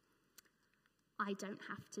 I don't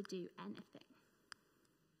have to do anything.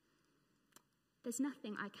 There's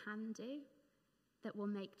nothing I can do that will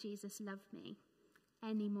make Jesus love me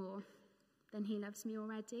any more than he loves me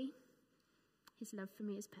already. His love for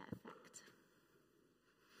me is perfect.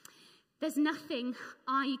 There's nothing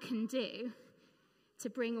I can do to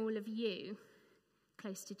bring all of you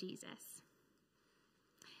close to Jesus.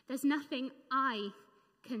 There's nothing I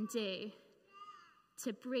can do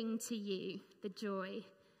to bring to you the joy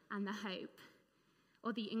and the hope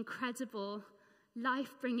or the incredible,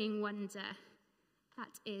 life-bringing wonder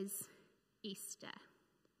that is Easter.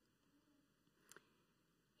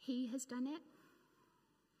 He has done it.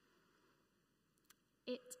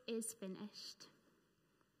 It is finished.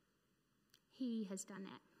 He has done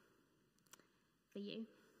it for you.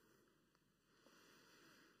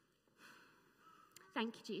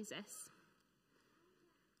 Thank you, Jesus.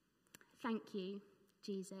 Thank you,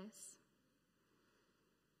 Jesus.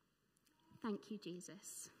 Thank you,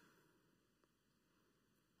 Jesus.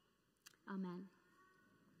 Amen.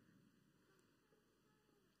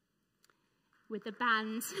 Would the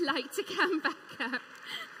band like to come back up?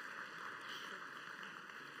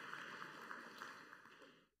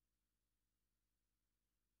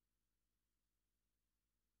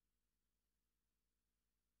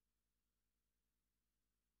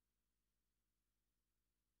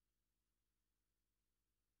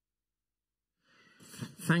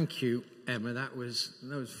 Thank you, Emma. That was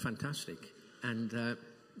fantastic. And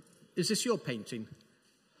is this your painting?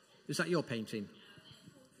 Is that your painting?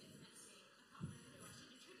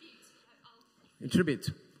 In tribute.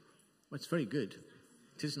 Well, it's very good.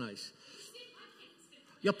 It is nice.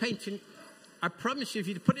 Your painting, I promise you, if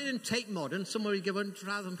you put it in Tate Modern, someone would give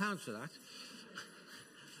 £100,000 for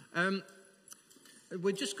that.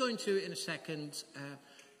 We're just going to, in a second,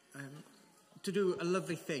 to do a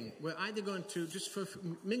lovely thing. We're either going to just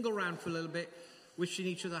mingle around for a little bit, wishing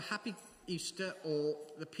each other a happy Easter or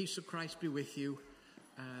the peace of Christ be with you.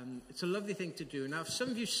 It's a lovely thing to do. Now, if some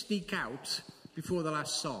of you sneak out before the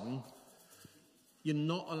last song, you're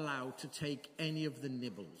not allowed to take any of the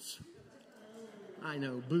nibbles. I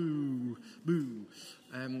know, boo, boo.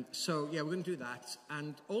 So, yeah, we're going to do that.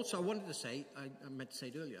 And also, I wanted to say, I meant to say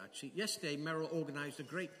it earlier, actually, yesterday, Merrill organised a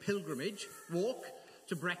great pilgrimage walk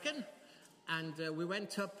to Brecon. And we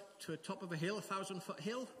went up to the top of a hill, 1,000-foot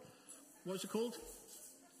hill. What was it called?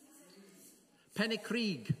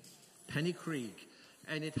 Pennycreag. Pennycreag.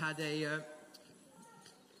 And it had a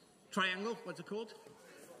triangle. What's it called?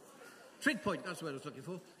 Trig point. That's what I was looking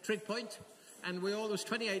for. Trig point. And there was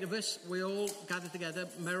 28 of us. We all gathered together.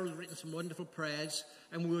 Merrill had written some wonderful prayers.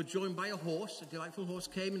 And we were joined by a horse. A delightful horse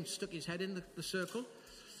came and stuck his head in the circle.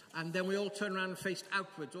 And then we all turned around and faced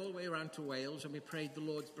outwards all the way around to Wales, and we prayed the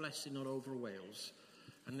Lord's blessing on over Wales.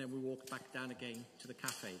 And then we walked back down again to the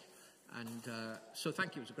cafe. And so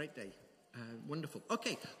thank you, it was a great day. Wonderful.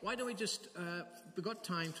 Okay, why don't we just, we've got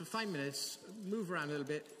time for 5 minutes, move around a little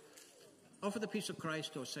bit, offer the peace of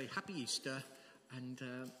Christ or say Happy Easter, and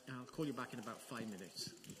I'll call you back in about 5 minutes.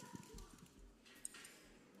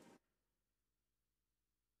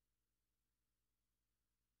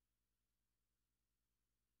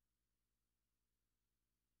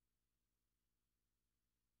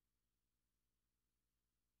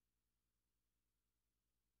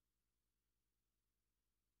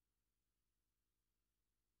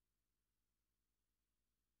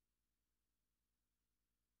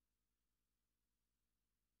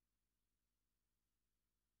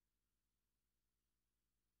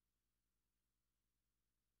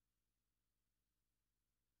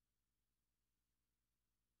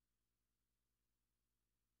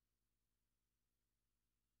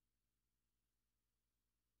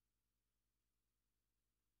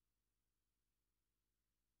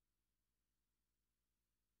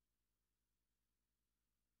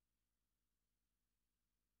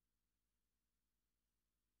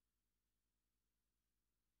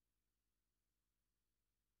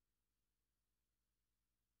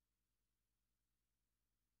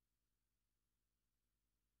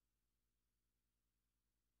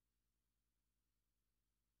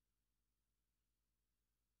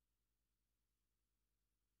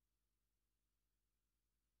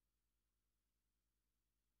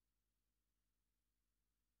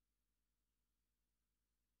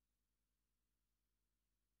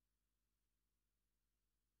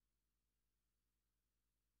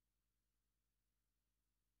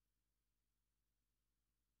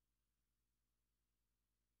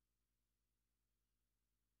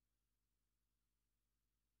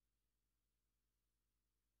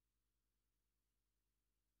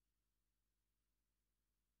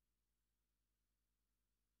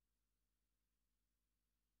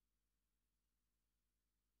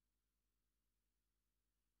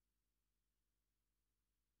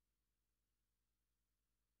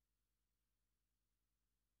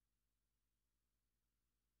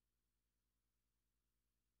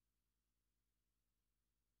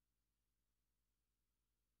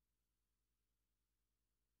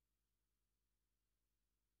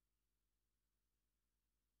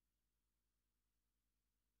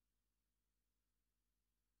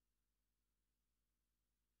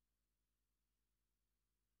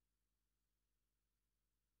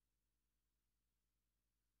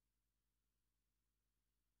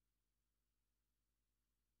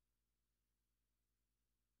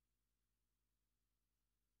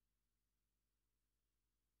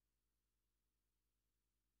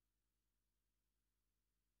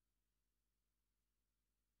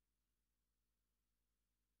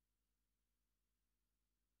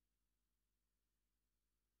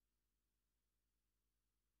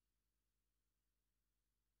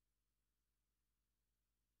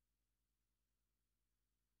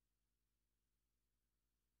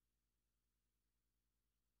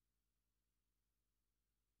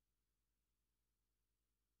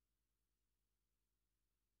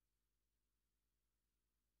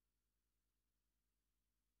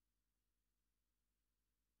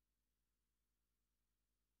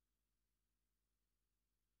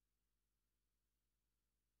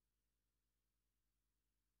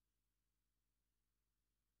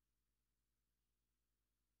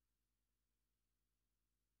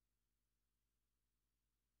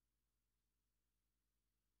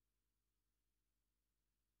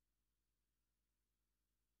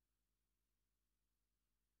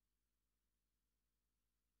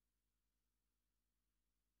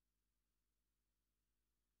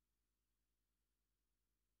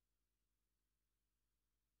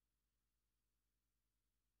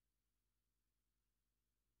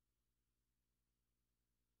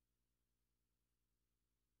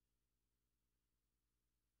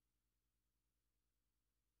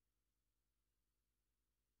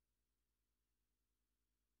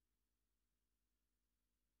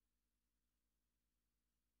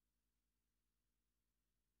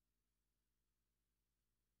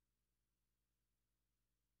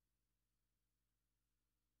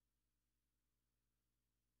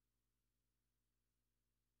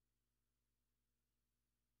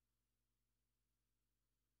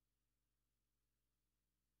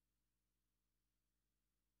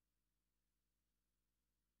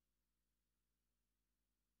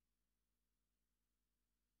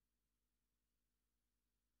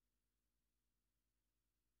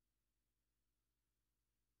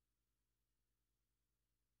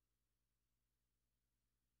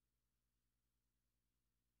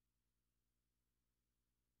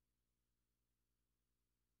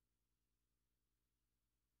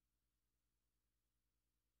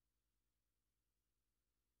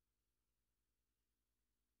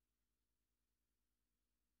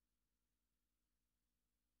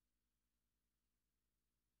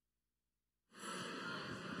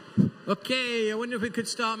 Okay, I wonder if we could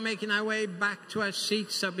start making our way back to our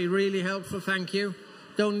seats. That'd be really helpful, thank you.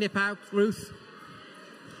 Don't nip out, Ruth.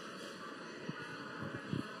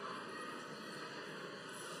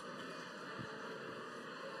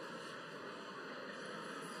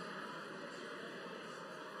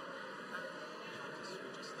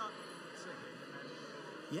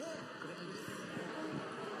 Yeah.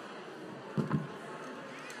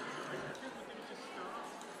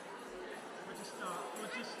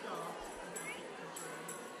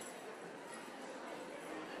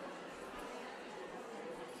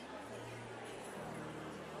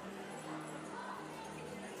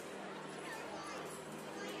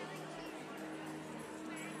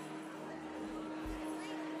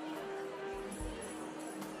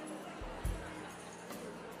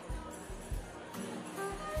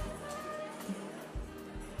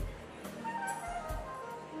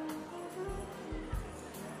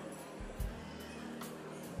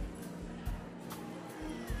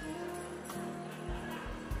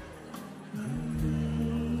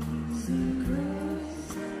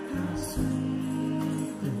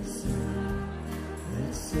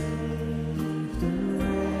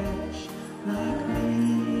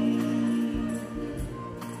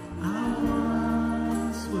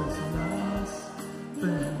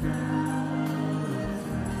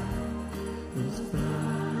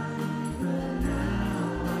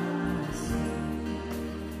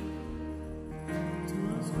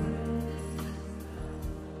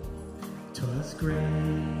 Twas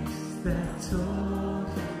grace that taught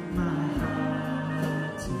my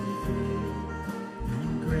heart to fear,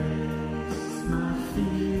 and grace my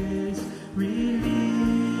fears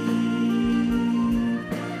relieved.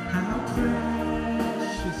 How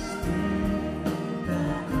precious did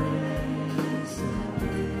that grace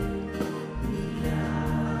appear the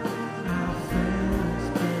hour I felt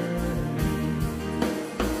believe.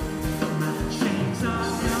 My chains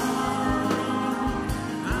are gone,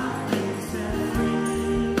 I've been set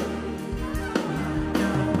free.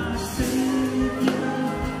 God, my Savior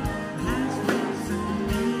has ransomed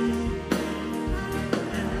me,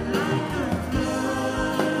 and like a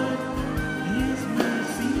flood, His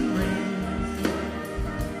mercy reigns.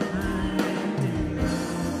 I am in love,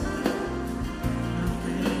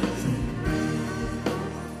 amazing grace.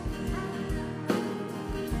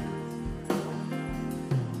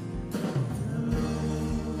 The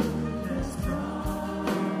Lord has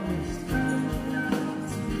promised me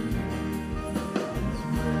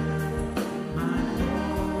His word, my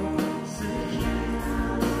Lord secure.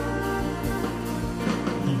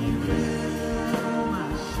 He will my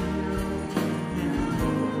shield and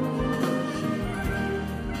portion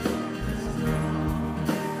as long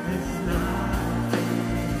as life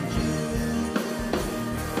endures.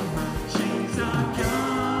 My chains are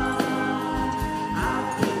gone, I've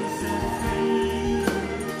been set free.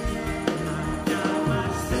 My God, my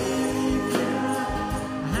Savior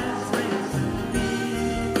has ransomed me,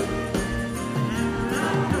 and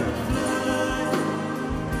like a flood,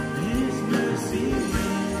 His mercy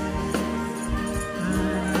reigns. I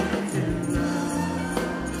am in love,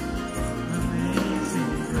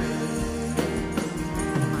 amazing grace.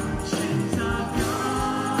 My chains are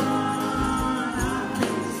gone, I've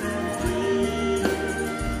been set free.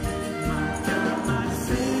 My God, my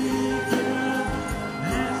Savior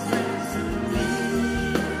has ransomed me,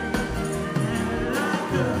 and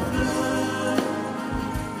like a flood,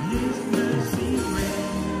 His mercy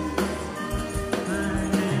reigns. I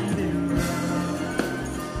am in love,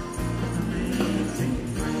 amazing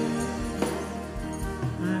grace.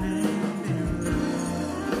 I am in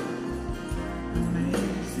love,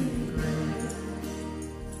 amazing grace.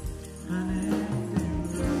 I am in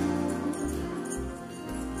love,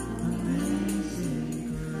 amazing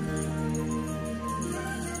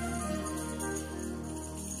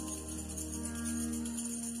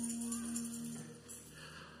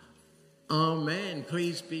Amen.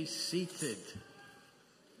 Please be seated.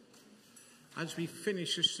 As we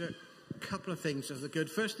finish, just a couple of things that are good.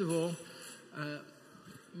 First of all,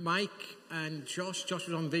 Mike and Josh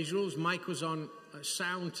was on visuals. Mike was on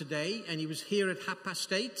sound today, and he was here at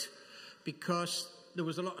 8:30 because there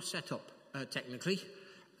was a lot of setup, technically,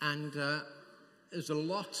 and there's a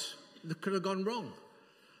lot that could have gone wrong.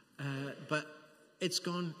 But it's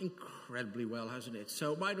gone incredibly well, hasn't it?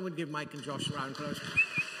 So why don't we give Mike and Josh a round of applause?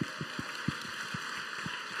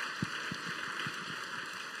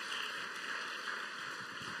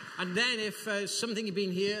 And then if something you've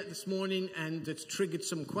been here this morning and it's triggered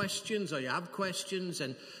some questions, or you have questions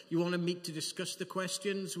and you want to meet to discuss the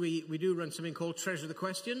questions, we do run something called Treasure the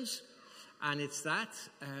Questions. And it's that.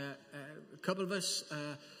 A couple of us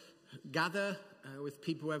gather with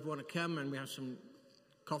people, whoever want to come, and we have some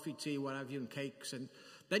coffee, tea, what have you, and cakes. And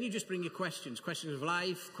then you just bring your questions of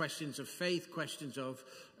life, questions of faith, questions of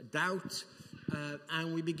doubt,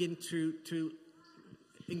 and we begin to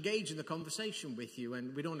engage in the conversation with you.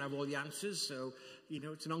 And we don't have all the answers, so, you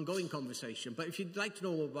know, it's an ongoing conversation. But if you'd like to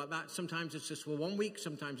know more about that, sometimes it's just for 1 week,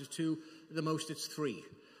 sometimes it's 2, at the most it's 3.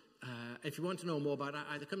 If you want to know more about that,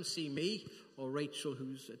 either come see me or Rachel,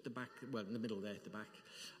 who's at the back, well, in the middle there at the back.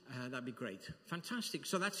 That'd be great. Fantastic.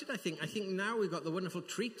 So that's it, I think. I think now we've got the wonderful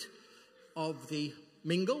treat of the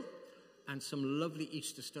mingle and some lovely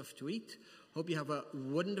Easter stuff to eat. Hope you have a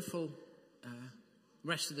wonderful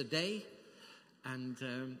rest of the day, and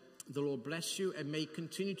the Lord bless you and may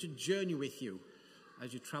continue to journey with you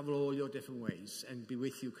as you travel all your different ways and be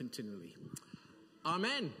with you continually.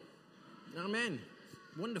 Amen. Amen.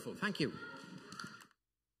 Wonderful. Thank you.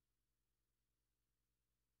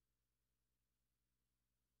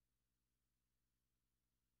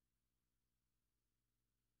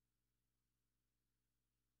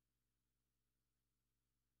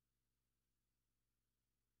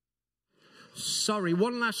 Sorry,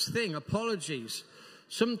 one last thing. Apologies.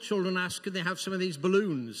 Some children ask, could they have some of these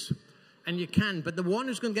balloons? And you can, but the one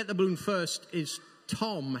who's going to get the balloon first is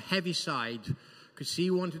Tom Heaviside, because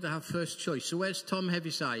he wanted to have first choice. So where's Tom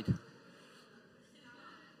Heaviside?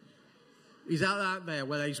 He's out there.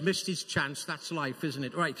 Well, he's missed his chance. That's life, isn't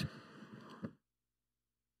it? Right.